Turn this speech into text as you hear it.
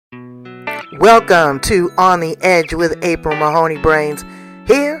Welcome to On the Edge with April Mahoney Brains.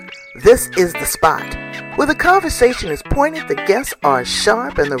 Here, this is the spot where the conversation is pointed, the guests are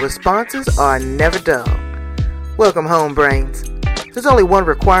sharp, and the responses are never dull. Welcome home, Brains. There's only one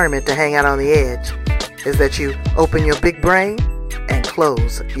requirement to hang out on the edge, is that you open your big brain and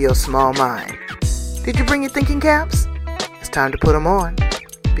close your small mind. Did you bring your thinking caps? It's time to put them on,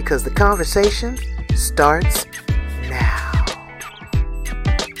 because the conversation starts now.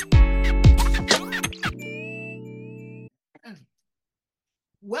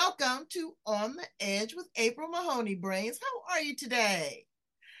 Welcome to On the Edge with April Mahoney Brains. How are you today?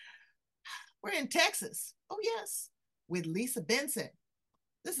 We're in Texas. Oh, yes, with Lisa Benson.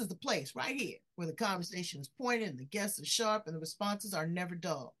 This is the place right here where the conversation is pointed and the guests are sharp and the responses are never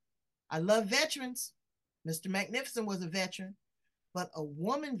dull. I love veterans. Mr. Magnificent was a veteran, but a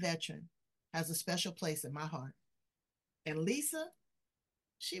woman veteran has a special place in my heart. And Lisa,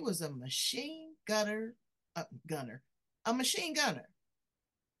 she was a machine gunner.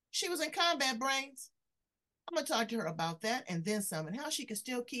 She was in combat, Brains. I'm going to talk to her about that and then some, and how she can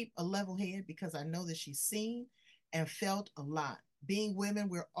still keep a level head, because I know that she's seen and felt a lot. Being women,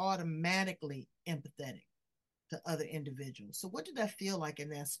 we're automatically empathetic to other individuals. So what did that feel like in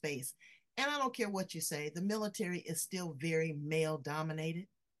that space? And I don't care what you say, the military is still very male dominated.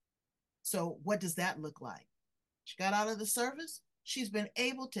 So what does that look like? She got out of the service. She's been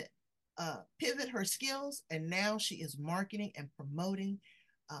able to pivot her skills, and now she is marketing and promoting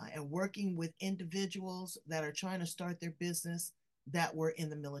and working with individuals that are trying to start their business that were in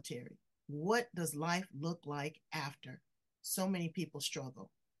the military. What does life look like after? So many people struggle.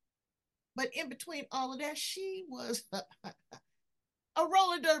 But in between all of that, she was a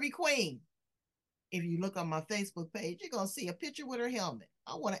roller derby queen. If you look on my Facebook page, you're going to see a picture with her helmet.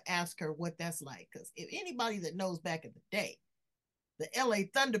 I want to ask her what that's like, because if anybody that knows back in the day, the LA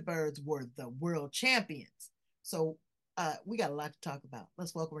Thunderbirds were the world champions. So we got a lot to talk about.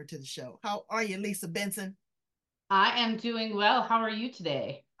 Let's welcome her to the show. How are you, Lisa Benson? I am doing well. How are you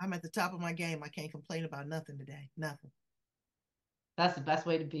today? I'm at the top of my game. I can't complain about nothing today. Nothing. That's the best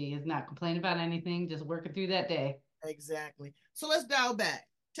way to be, is not complain about anything, just working through that day. Exactly. So let's dial back.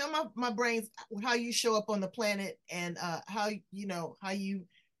 Tell my brains how you show up on the planet, and how you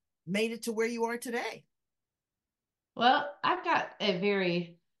made it to where you are today. Well, I've got a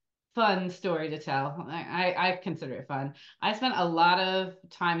very fun story to tell. I consider it fun. I spent a lot of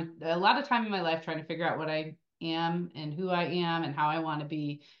time in my life trying to figure out what I am and who I am and how I want to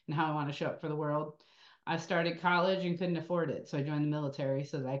be and how I want to show up for the world. I started college and couldn't afford it, so I joined the military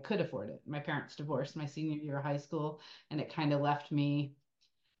so that I could afford it. My parents divorced my senior year of high school, and it kind of left me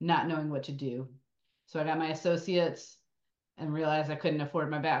not knowing what to do. So I got my associates and realized I couldn't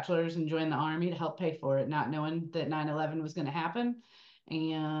afford my bachelor's and joined the army to help pay for it, not knowing that 9/11 was going to happen.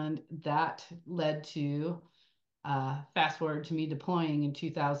 And that led to fast forward to me deploying in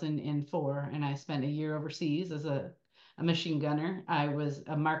 2004. And I spent a year overseas as a machine gunner. I was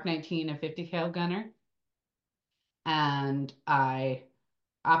a Mark 19 and 50 cal gunner. And I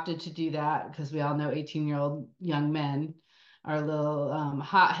opted to do that because we all know 18-year-old young men are a little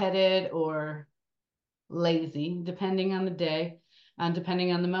hot-headed or lazy, depending on the day and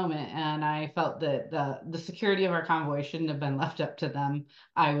depending on the moment. And I felt that the security of our convoy shouldn't have been left up to them.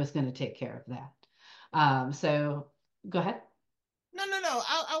 I was going to take care of that. So go ahead. No.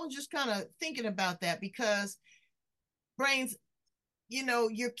 I was just kind of thinking about that, because brains,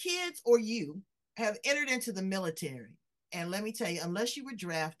 your kids or you have entered into the military. And let me tell you, unless you were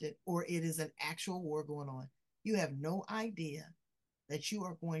drafted or it is an actual war going on, you have no idea that you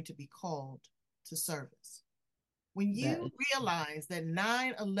are going to be called to service. When That you is realize that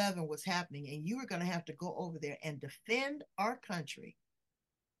 9/11 was happening and you were going to have to go over there and defend our country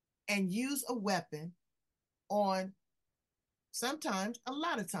and use a weapon on, sometimes, a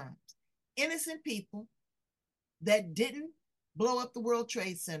lot of times, innocent people that didn't blow up the World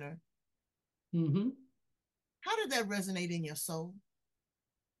Trade Center, mm-hmm. how did that resonate in your soul?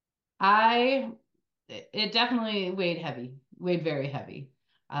 I it definitely weighed very heavy.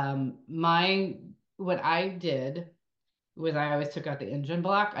 My what I did was I always took out the engine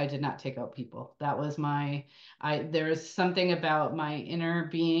block. I did not take out people. That was there was something about my inner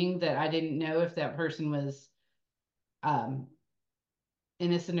being that I didn't know if that person was um,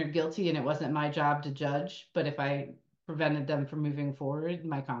 innocent or guilty, and it wasn't my job to judge. But if I prevented them from moving forward,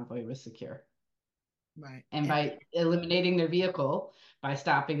 my convoy was secure. Right. And And by eliminating their vehicle, by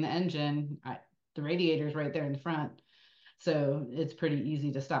stopping the engine, the radiator's right there in the front. So it's pretty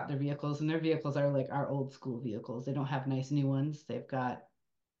easy to stop their vehicles. And their vehicles are like our old school vehicles. They don't have nice new ones. They've got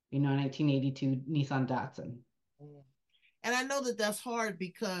 1982 Nissan Datsun. I know that that's hard,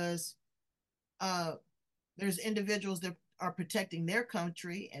 because uh, there's individuals that are protecting their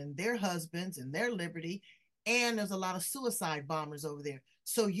country and their husbands and their liberty, and there's a lot of suicide bombers over there.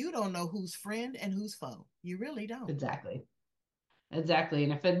 So you don't know who's friend and who's foe. You really don't. Exactly. Exactly.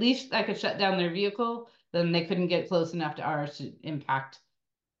 And if at least I could shut down their vehicle, then they couldn't get close enough to ours to impact,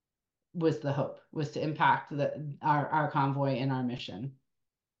 was the hope, was to impact our convoy and our mission.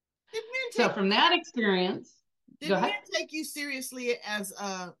 Did men So take from that experience, did go men ahead. take you seriously as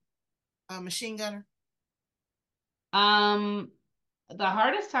a machine gunner? Um, the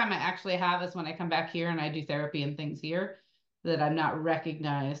hardest time I actually have is when I come back here and I do therapy and things here that I'm not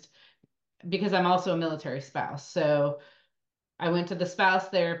recognized because I'm also a military spouse. So I went to the spouse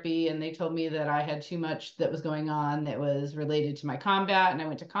therapy and they told me that I had too much that was going on that was related to my combat. And I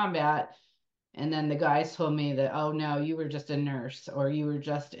went to combat. And then the guys told me that, oh no, you were just a nurse or you were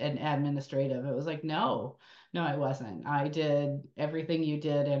just an administrative. It was like, no, no, I wasn't. I did everything you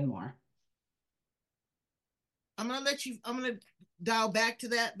did and more. I'm gonna dial back to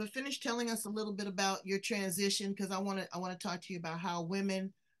that, but finish telling us a little bit about your transition because I want to talk to you about how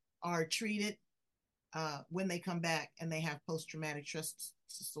women are treated when they come back and they have post traumatic stress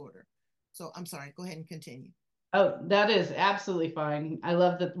disorder. So I'm sorry, go ahead and continue. Oh, that is absolutely fine. I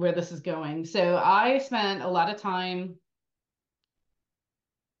love that where this is going. So I spent a lot of time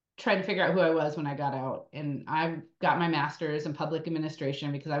trying to figure out who I was when I got out. And I got my master's in public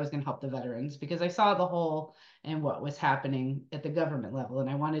administration because I was going to help the veterans, because I saw the hole in what was happening at the government level and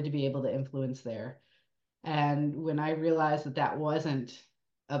I wanted to be able to influence there. And when I realized that that wasn't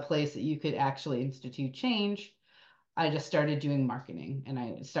a place that you could actually institute change, I just started doing marketing, and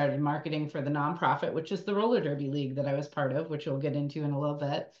I started marketing for the nonprofit, which is the roller derby league that I was part of, which we'll get into in a little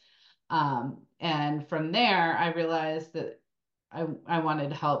bit. And from there, I realized that I wanted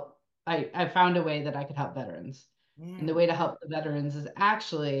to help. I found a way that I could help veterans. And the Mm. way to help the veterans is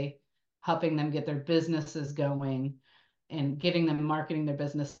actually helping them get their businesses going and getting them marketing their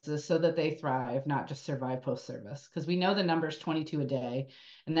businesses so that they thrive, not just survive post service. Because we know the number is 22 a day,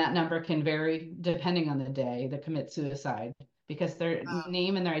 and that number can vary depending on the day that commit suicide because their Wow.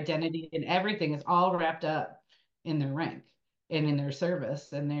 name and their identity and everything is all wrapped up in their rank and in their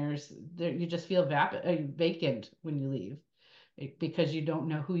service. And you just feel vacant when you leave because you don't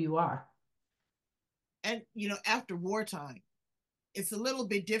know who you are. And after wartime, it's a little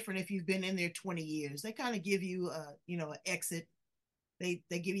bit different if you've been in there 20 years. They kind of give you an exit. They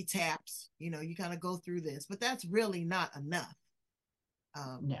give you taps. You kind of go through this, but that's really not enough.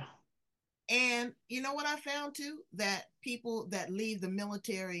 Um, No. and you know what I found too? That people that leave the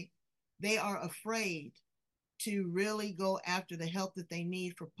military, they are afraid to really go after the help that they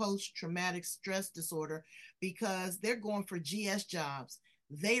need for post traumatic stress disorder because they're going for GS jobs.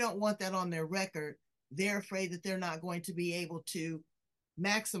 They don't want that on their record. They're afraid that they're not going to be able to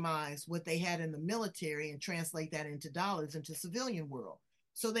maximize what they had in the military and translate that into dollars into civilian world.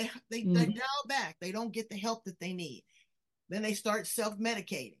 So they Mhm. dial back. They don't get the help that they need. Then they start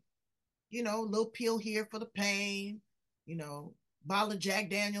self-medicating. A little pill here for the pain, you know, bottle of Jack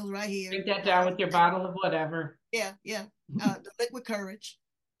Daniels right here, Drink that down bottle with of your bottle of whatever. yeah, yeah. The liquid courage,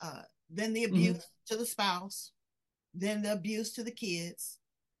 then the Hmm. abuse to the spouse, then the abuse to the kids,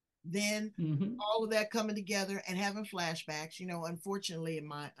 then Hmm. all of that coming together and having flashbacks. Unfortunately,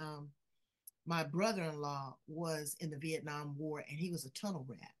 my brother-in-law was in the Vietnam War and he was a tunnel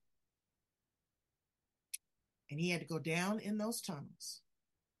rat, and he had to go down in those tunnels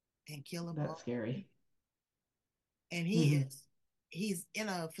and kill a That's bunch of scary. people. And Hmm. he's in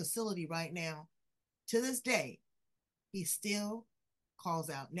a facility right now. To this day, he still calls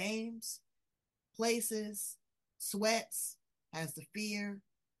out names, places, sweats, has the fear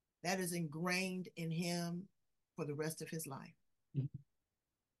that is ingrained in him for the rest of his life.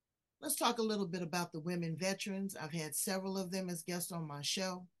 Let's talk a little bit about the women veterans. I've had several of them as guests on my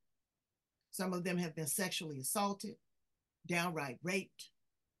show. Some of them have been sexually assaulted, downright raped,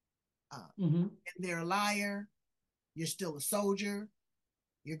 Hmm. and they're a liar. You're still a soldier.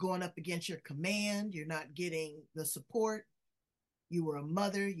 You're going up against your command. You're not getting the support. You were a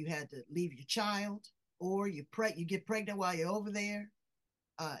mother. You had to leave your child, or you get pregnant while you're over there.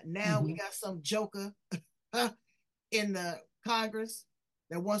 Now we Hmm. got some joker in the Congress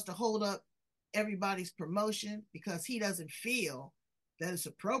that wants to hold up everybody's promotion because he doesn't feel that it's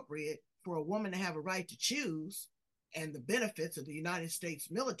appropriate for a woman to have a right to choose and the benefits of the United States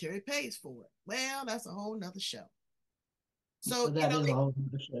military pays for it. Well, that's a whole nother show. So, That is all over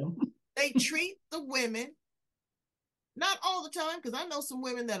the show. they treat the women, not all the time, because I know some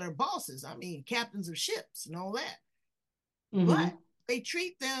women that are bosses. I mean, captains of ships and all that, but Hmm. they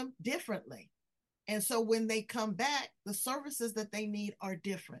treat them differently. And so when they come back, the services that they need are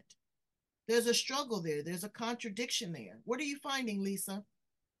different. There's a struggle there. There's a contradiction there. What are you finding, Lisa?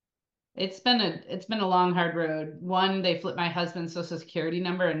 It's been a long, hard road. One, they flipped my husband's social security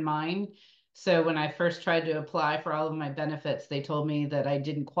number and mine. So when I first tried to apply for all of my benefits, they told me that I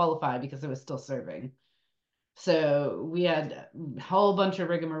didn't qualify because I was still serving. So we had a whole bunch of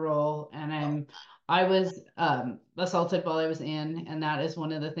rigmarole, and Oh, I was assaulted while I was in, and that is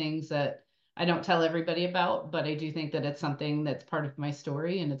one of the things that I don't tell everybody about, but I do think that it's something that's part of my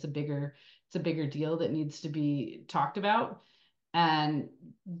story, and it's a bigger deal that needs to be talked about. And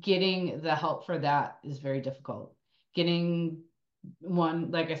getting the help for that is very difficult. Getting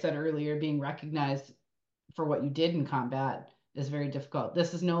one, like I said earlier, being recognized for what you did in combat is very difficult.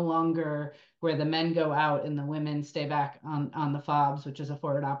 This is no longer where the men go out and the women stay back on the FOBs, which is a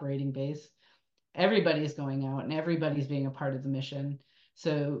forward operating base. Everybody's going out and everybody's being a part of the mission.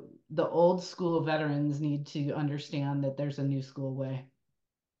 So the old school veterans need to understand that there's a new school way.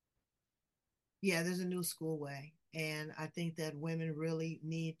 yeah, there's a new school way. And I think that women really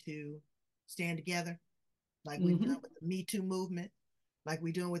need to stand together like we've done Hmm. with the Me Too movement, like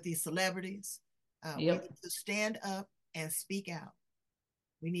we're doing with these celebrities. We Yep. need to stand up and speak out.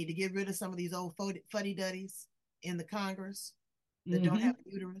 We need to get rid of some of these old fuddy duddies in the Congress that don't have Hmm.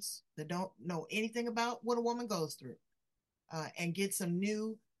 a uterus, that don't know anything about what a woman goes through, and get some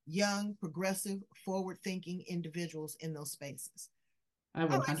new, young, progressive, forward thinking individuals in those spaces. I All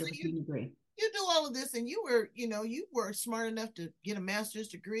right, so you 100% agree. you do all of this and you were smart enough to get a master's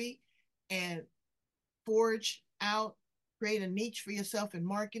degree and forge out, create a niche for yourself in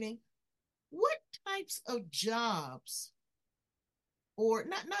marketing. What types of jobs, or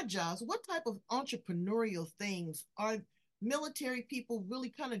not jobs, what type of entrepreneurial things are military people really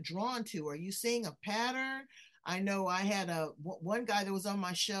kind of drawn to? Are you seeing a pattern? I know I had one guy that was on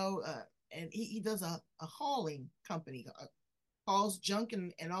my show, and he does a hauling company, hauls junk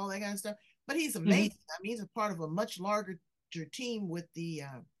and all that kind of stuff. But he's Hmm. amazing. I mean, he's a part of a much larger team with the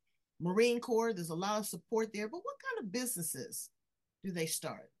Marine Corps. There's a lot of support there. But what kind of businesses do they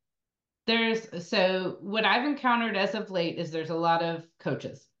start? So what I've encountered as of late is there's a lot of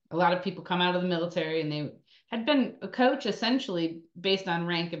coaches. A lot of people come out of the military and they had been a coach essentially based on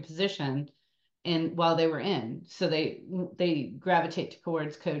rank and position and while they were in. So they gravitate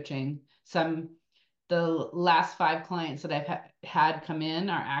towards coaching. The last five clients that I've had come in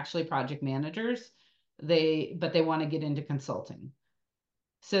are actually project managers. But they want to get into consulting.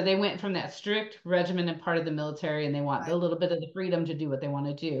 So they went from that strict regimented part of the military and they want a Right, little bit of the freedom to do what they want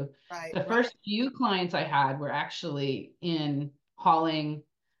to do. right, The right. first few clients I had were actually in hauling.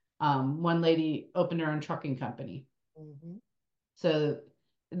 One lady opened her own trucking company. Mm-hmm. So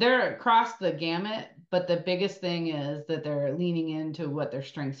they're across the gamut, but the biggest thing is that they're leaning into what their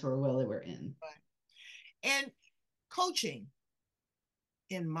strengths were while they were in. Right. And coaching,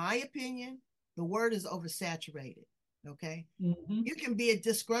 in my opinion, the word is oversaturated. Okay. Hmm. You can be a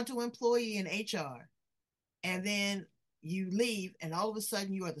disgruntled employee in HR and then you leave and all of a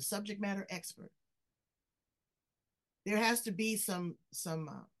sudden you are the subject matter expert. There has to be some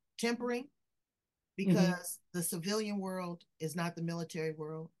tempering Hmm. because the civilian world is not the military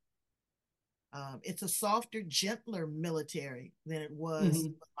world. It's a softer, gentler military than it was Hmm.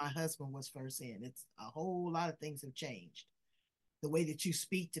 when my husband was first in. It's a whole lot of things have changed. The way that you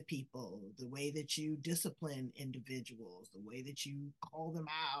speak to people, the way that you discipline individuals, the way that you call them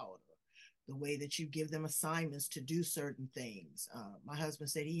out, the way that you give them assignments to do certain things. My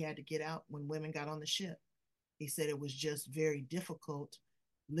husband said he had to get out when women got on the ship. He said it was just very difficult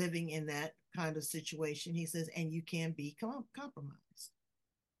living in that kind of situation. He says, and you can be compromised.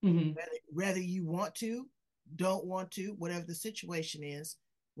 Hmm. Whether you want to, don't want to, whatever the situation is,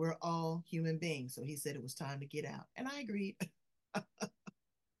 we're all human beings. So he said it was time to get out. And I agreed. But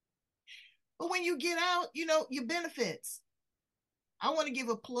when you get out, your benefits. I want to give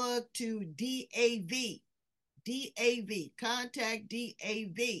a plug to DAV. DAV, contact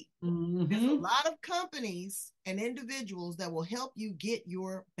DAV. There's a Hmm. lot of companies and individuals that will help you get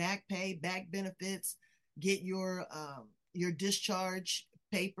your back pay, back benefits, get your discharge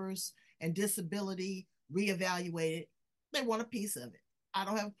papers and disability reevaluated. They want a piece of it. I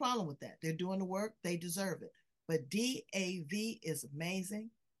don't have a problem with that. They're doing the work, they deserve it. But DAV is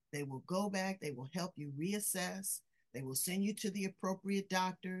amazing. They will go back, they will help you reassess, they will send you to the appropriate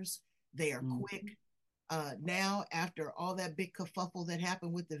doctors. They are quick. Hmm. Now, after all that big kerfuffle that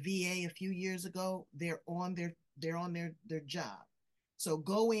happened with the VA a few years ago, they're on their job. So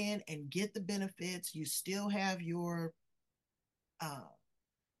go in and get the benefits. You still have your uh,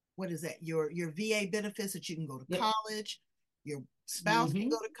 what is that? Your VA benefits that you can go to Yep. college. Your spouse can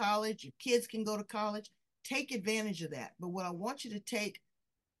go Hmm. to college. Your kids can go to college. Take advantage of that. But what I want you to take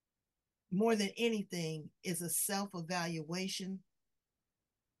more than anything is a self-evaluation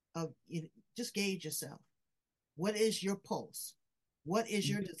of, you know, just gauge yourself. What is your pulse? What is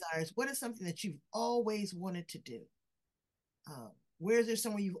your desires? What is something that you've always wanted to do? Where is there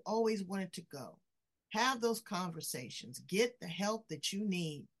somewhere you've always wanted to go? Have those conversations. Get the help that you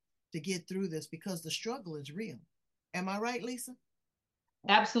need to get through this because the struggle is real. Am I right, Lisa?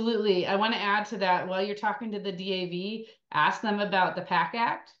 Absolutely. I want to add to that while you're talking to the DAV, ask them about the PAC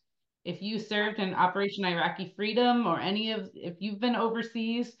Act. If you served in Operation Iraqi Freedom or any of, if you've been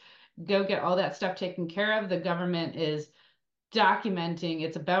overseas, go get all that stuff taken care of. The government is documenting,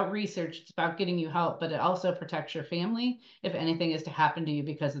 it's about research, it's about getting you help, but it also protects your family if anything is to happen to you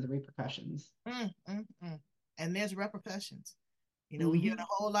because of the repercussions. And there's repercussions. You know, we give a Hmm.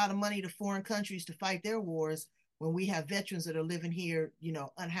 whole lot of money to foreign countries to fight their wars when we have veterans that are living here, you know,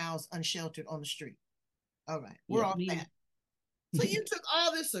 unhoused, unsheltered on the street. All right, we're Yes, off we. that. So you took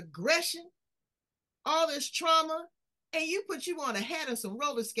all this aggression, all this trauma, and you put you on a head of some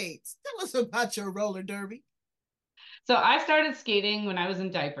roller skates. Tell us about your roller derby. So I started skating when I was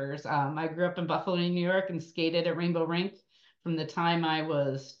in diapers. I grew up in Buffalo, New York, and skated at Rainbow Rink from the time I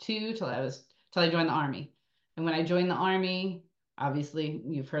was two till I joined the army. And when I joined the army, obviously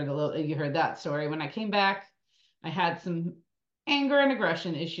you heard that story. When I came back, I had some anger and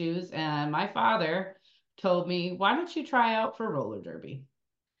aggression issues, and my father told me, "Why don't you try out for roller derby?"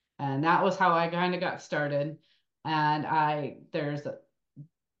 And that was how I kind of got started. And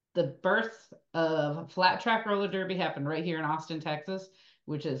the birth of flat track roller derby happened right here in Austin, Texas,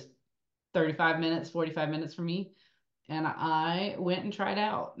 which is 35 minutes, 45 minutes from me. And I went and tried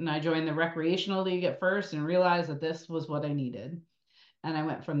out. And I joined the recreational league at first and realized that this was what I needed. And I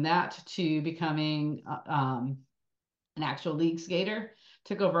went from that to becoming an actual league skater.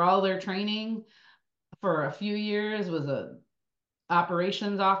 Took over all their training for a few years, was a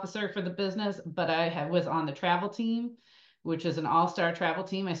operations officer for the business, but was on the travel team, which is an all-star travel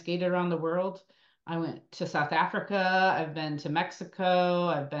team. I skated around the world. I went to South Africa. I've been to Mexico.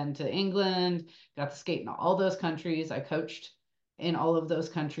 I've been to England. Got to skate in all those countries. I coached in all of those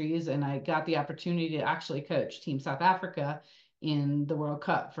countries, and I got the opportunity to actually coach Team South Africa in the World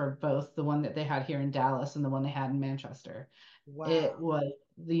Cup for both the one that they had here in Dallas and the one they had in Manchester. It Wow. was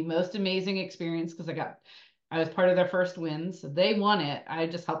the most amazing experience because I was part of their first wins. They won it. I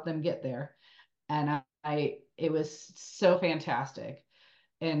just helped them get there. And it was so fantastic.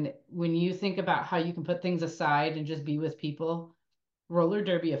 And when you think about how you can put things aside and just be with people, roller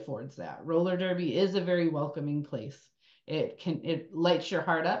derby affords that. Roller derby is a very welcoming place. It lights your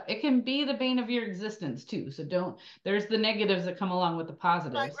heart up. It can be the bane of your existence too. So don't, there's the negatives that come along with the Right,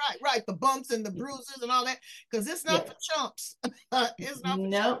 positives. right, right. The bumps and the bruises and all that, because it's not for Yes. chumps. It's not for chumps.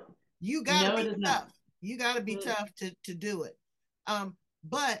 No, You got to no, be it is tough. not. You got to be tough to do it.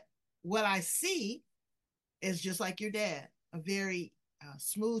 But what I see is just like your dad, a very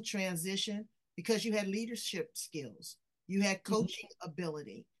smooth transition because you had leadership skills, you had coaching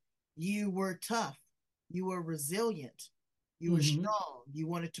ability, you were tough, you were resilient, you were Mm-hmm. strong, you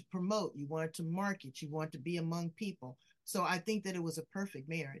wanted to promote, you wanted to market, you wanted to be among people. So I think that it was a perfect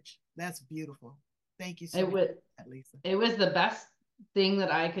marriage. That's beautiful. Thank you so It much, was Lisa. it was the best thing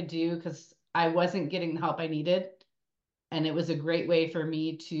that I could do because I wasn't getting the help I needed. And it was a great way for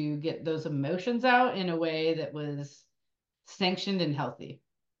me to get those emotions out in a way that was sanctioned and healthy.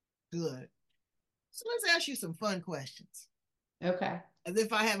 Good. So let's ask you some fun questions. Okay. As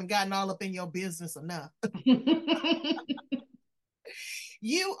if I haven't gotten all up in your business enough.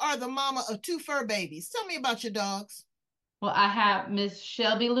 You are the mama of two fur babies. Tell me about your dogs. Well, I have Miss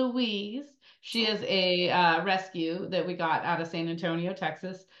Shelby Louise. She Oh, is a rescue that we got out of San Antonio,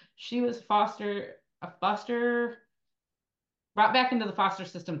 Texas. She was brought back into the foster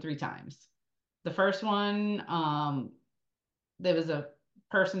system three times. The first one, there was a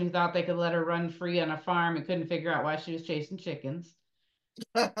person who thought they could let her run free on a farm and couldn't figure out why she was chasing chickens.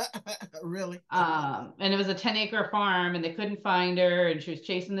 really? And it was a 10-acre farm and they couldn't find her and she was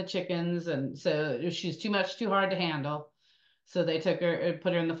chasing the chickens. And so she's too hard to handle. So they took her and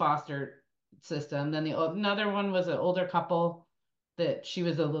put her in the foster system. Then another one was an older couple that she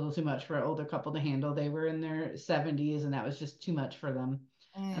was a little too much for an older couple to handle. They were in their 70s and that was just too much for them.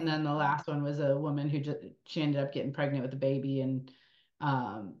 And Mm. then the last one was a woman she ended up getting pregnant with a baby and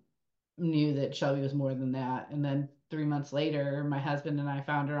um, knew that Shelby was more than that. And then 3 months later, my husband and I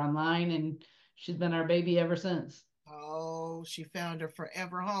found her online, and she's been our baby ever since. Oh, she found her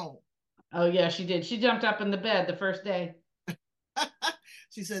forever home. Oh, yeah, she did. She jumped up in the bed the first day.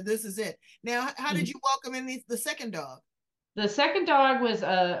 She said, "This is it." Now, how did you welcome in the second dog? The second dog was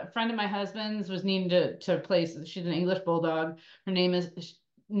a friend of my husband's, was needing to place. She's an English bulldog. Her name is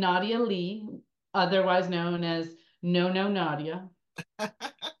Nadia Lee, otherwise known as No No Nadia.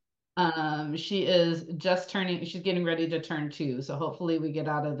 She is just turning, she's getting ready to turn 2. So hopefully we get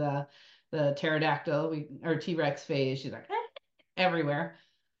out of the pterodactyl or T-Rex phase. She's like everywhere.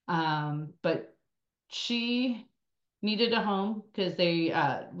 But she needed a home because they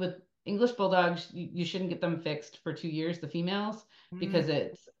with English bulldogs, you shouldn't get them fixed for 2 years, the females, Mm. because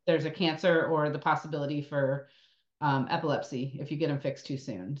there's a cancer or the possibility for epilepsy if you get them fixed too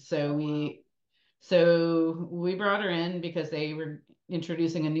soon. Oh, wow. So we brought her in because they were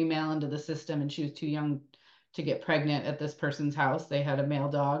introducing a new male into the system, and she was too young to get pregnant at this person's house. They had a male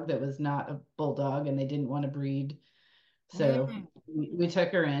dog that was not a bulldog, and they didn't want to breed. So Mm. we took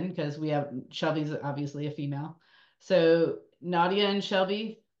her in because we have Shelby's obviously a female. So Nadia and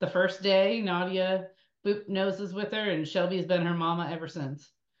Shelby, the first day, Nadia boop noses with her, and Shelby's been her mama ever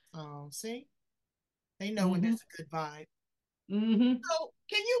since. Oh, see, they know when Hmm. there's a good vibe. Hmm. So,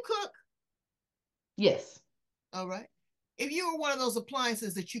 can you cook? Yes, All right. If you were one of those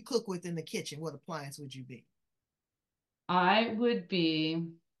appliances that you cook with in the kitchen, what appliance would you be? I would be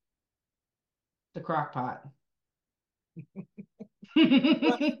the crock pot.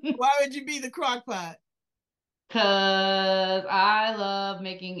 Why, why would you be the crock pot? Cause I love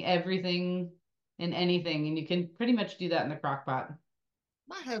making everything and anything, and you can pretty much do that in the crock pot.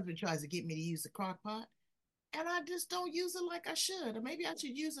 My husband tries to get me to use the crock pot, and I just don't use it like I should. Or maybe I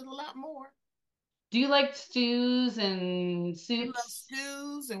should use it a lot more. Do you like stews and We love soups?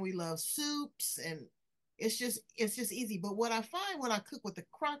 stews and we love soups, and it's just easy. But what I find when I cook with the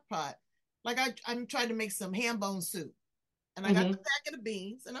crock pot, like I'm trying to make some ham bone soup, and I got the Hmm. packet of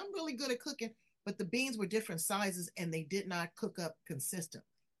beans, and I'm really good at cooking, but the beans were different sizes and they did not cook up consistent.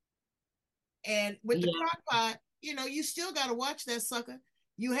 And with the Yeah, crock pot, you still got to watch that sucker.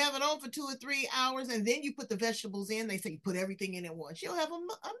 You have it on for 2 or 3 hours, and then you put the vegetables in. They say you put everything in at once. You'll have a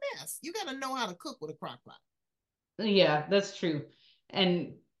mess. You got to know how to cook with a crock pot. yeah, that's true.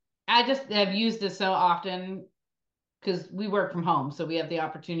 And I just have used it so often because we work from home, so we have the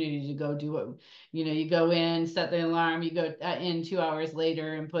opportunity to go do what, you go in, set the alarm, you go in 2 hours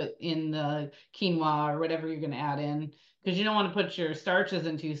later and put in the quinoa or whatever you're going to add in because you don't want to put your starches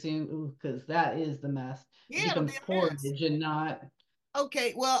in too soon because that is the mess. It Yeah, it'll be becomes a mess. porridge and not,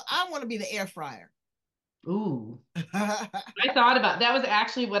 Okay, well, I want to be the air fryer. ooh. Yeah, I thought about that was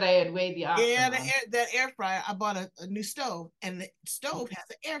actually what I had weighed the option on. that air fryer. I bought a new stove, and the stove has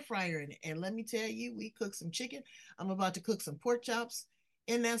an air fryer in it. And let me tell you, we cooked some chicken. I'm about to cook some pork chops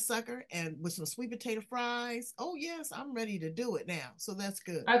in that sucker, and with some sweet potato fries. Oh yes, I'm ready to do it now. So that's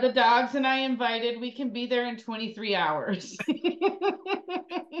good. Are the dogs and I invited? We can be there in 23 hours.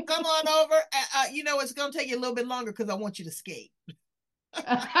 Come on over. It's gonna take you a little bit longer because I want you to skate.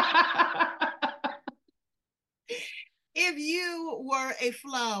 If you were a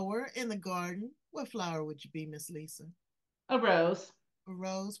flower in the garden, what flower would you be, Miss Lisa? A rose. A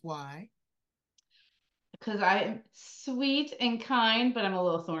rose. Why? Because I'm sweet and kind, but I'm a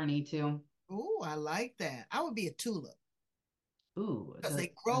little thorny too. Oh, I like that. I would be a tulip Ooh, because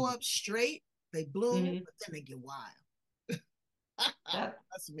they grow up straight, they bloom, mhm. but then they get wild. That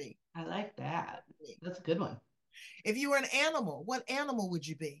That's me. I like That's that. me. That's a good one. If you were an animal, what animal would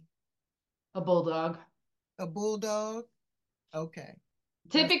you be? A bulldog. A bulldog? Okay.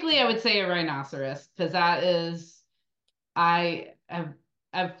 That's Typically, I would say a rhinoceros because that is I have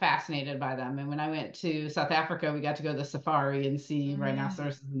I'm fascinated by them. And when I went to South Africa, we got to go to the safari and see mm,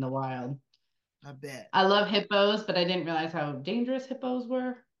 rhinoceroses in the wild. I bet. I love hippos, but I didn't realize how dangerous hippos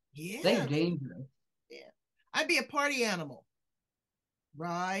were. They're Yeah, dangerous. yeah. I'd be a party animal.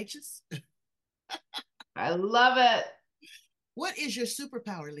 Righteous. I love it. What is your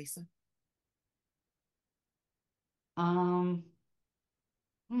superpower, Lisa? Um,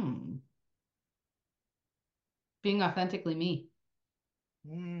 hmm. Being authentically me.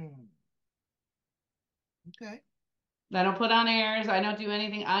 Mm, okay. I don't put on airs. I don't do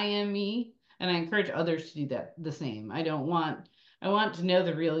anything. I am me, and I encourage others to do that the same. I want to know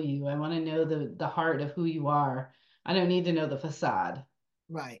the real you. I want to know the heart of who you are. I don't need to know the facade.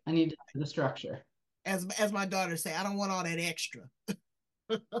 Right. I need to know the structure. As my daughter say, I don't want all that extra.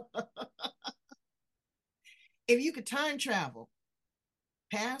 If you could time travel,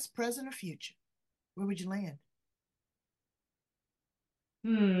 past, present, or future, where would you land?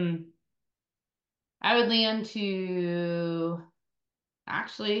 Hmm. I would lean to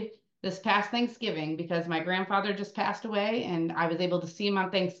actually this past Thanksgiving because my grandfather just passed away and I was able to see him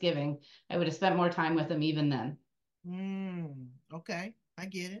on Thanksgiving. I would have spent more time with him even then. Okay. I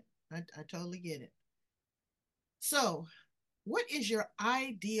get it. I totally get it. So, what is your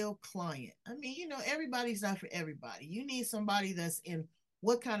ideal client? I mean, everybody's not for everybody. You need somebody that's in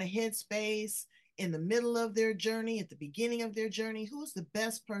what kind of headspace in the middle of their journey, at the beginning of their journey? Who's the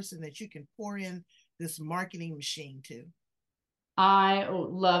best person that you can pour in this marketing machine to? I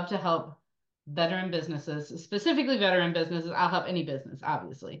love to help veteran businesses, specifically veteran businesses. I'll help any business,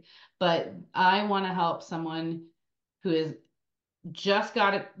 obviously, but I want to help someone who is just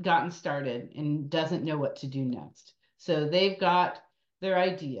gotten started and doesn't know what to do next. So they've got their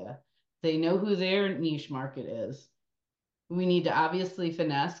idea. They know who their niche market is. We need to obviously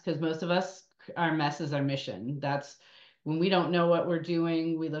finesse because most of us, our mess is our mission. That's when we don't know what we're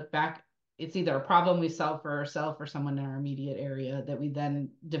doing, we look back. It's either a problem we solve for ourselves or someone in our immediate area that we then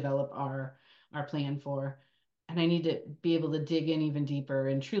develop our plan for. And I need to be able to dig in even deeper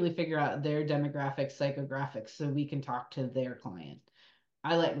and truly figure out their demographics, psychographics, so we can talk to their client.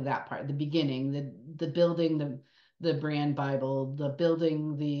 I like that part, the beginning, the building the brand Bible, the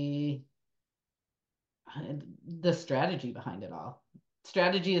building the strategy behind it all.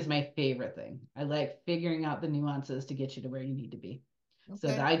 Strategy is my favorite thing. I like figuring out the nuances to get you to where you need to be. So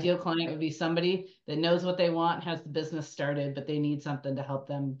the Okay. ideal client would be somebody that knows what they want, has the business started, but they need something to help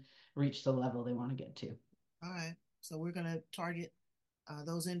them reach the level they want to get to. All right. So we're going to target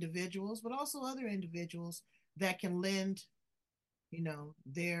those individuals, but also other individuals that can lend,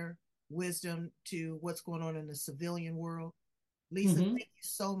 their wisdom to what's going on in the civilian world. Lisa, Mm-hmm. thank you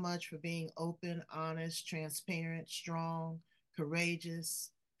so much for being open, honest, transparent, strong,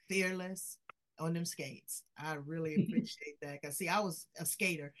 courageous, fearless on them skates. I really appreciate that. Cause see, I was a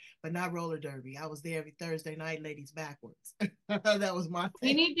skater, but not roller derby. I was there every Thursday night, ladies backwards. That was my We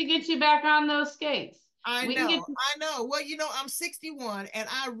thing. need to get you back on those skates. I We can get know, I know. Well, I'm 61 and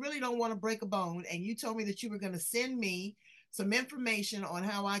I really don't want to break a bone. And you told me that you were going to send me some information on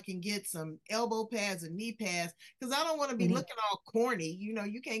how I can get some elbow pads and knee pads because I don't want to be Mhm. looking all corny.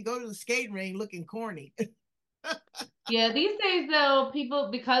 You can't go to the skating ring looking corny. Yeah, these days though, people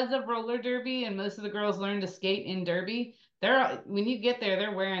because of roller derby and most of the girls learn to skate in derby, they're when you get there,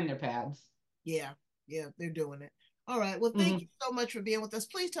 they're wearing their pads. Yeah, yeah, they're doing it. All right. Well, thank you Hmm. so much for being with us.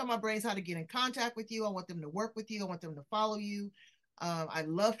 Please tell my brains how to get in contact with you. I want them to work with you. I want them to follow you. I'd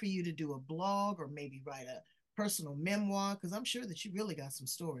love for you to do a blog or maybe write a personal memoir because I'm sure that you really got some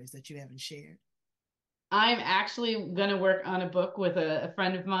stories that you haven't shared. I'm actually going to work on a book with a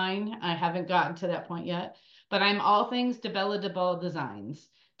friend of mine. I haven't gotten to that point yet, but I'm all things DeBella DeBall Designs,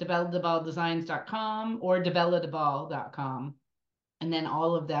 DeBellaDeBallDesigns.com or DeBellaDeBall.com, and then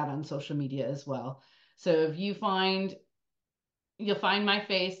all of that on social media as well. So if you'll find my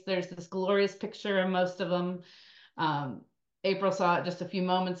face. There's this glorious picture of most of them. Um, April saw it just a few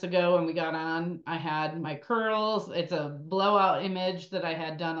moments ago when we got on. I had my curls. It's a blowout image that I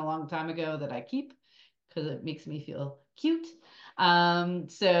had done a long time ago that I keep because it makes me feel cute.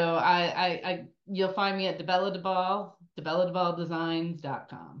 So you'll find me at DeBella DeBall,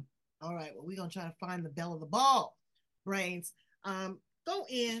 DeBellaDeBallDesigns.com. All right. Well, we're gonna try to find the bell of the ball, brains. Go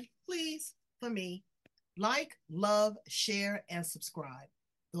in, please, for me. Like, love, share, and subscribe.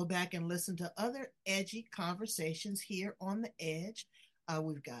 Go back and listen to other edgy conversations here on the edge.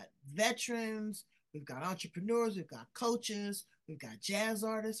 We've got veterans, we've got entrepreneurs, we've got coaches, we've got jazz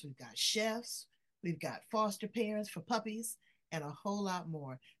artists, we've got chefs, we've got foster parents for puppies, and a whole lot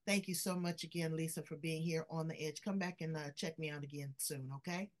more. Thank you so much again, Lisa, for being here on the edge. Come back and check me out again soon,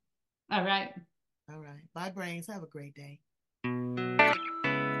 okay? All right. All right. Bye, brains. Have a great day.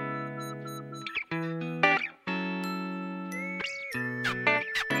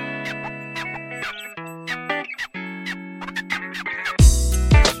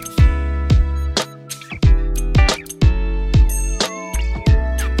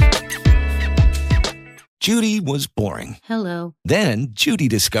 Judy was boring. Hello. Then Judy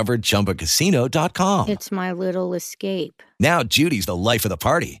discovered ChumbaCasino.com. It's my little escape. Now Judy's the life of the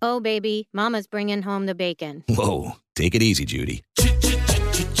party. Oh, baby, mama's bringing home the bacon. Whoa, take it easy, Judy.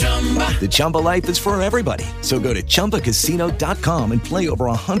 The Chumba life is for everybody. So go to ChumbaCasino.com and play over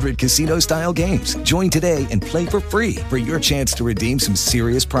 100 casino-style games. Join today and play for free for your chance to redeem some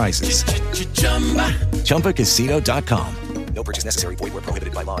serious prizes. ChumbaCasino.com. No purchase necessary. Void where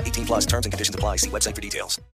prohibited by law. 18 plus terms and conditions apply. See website for details.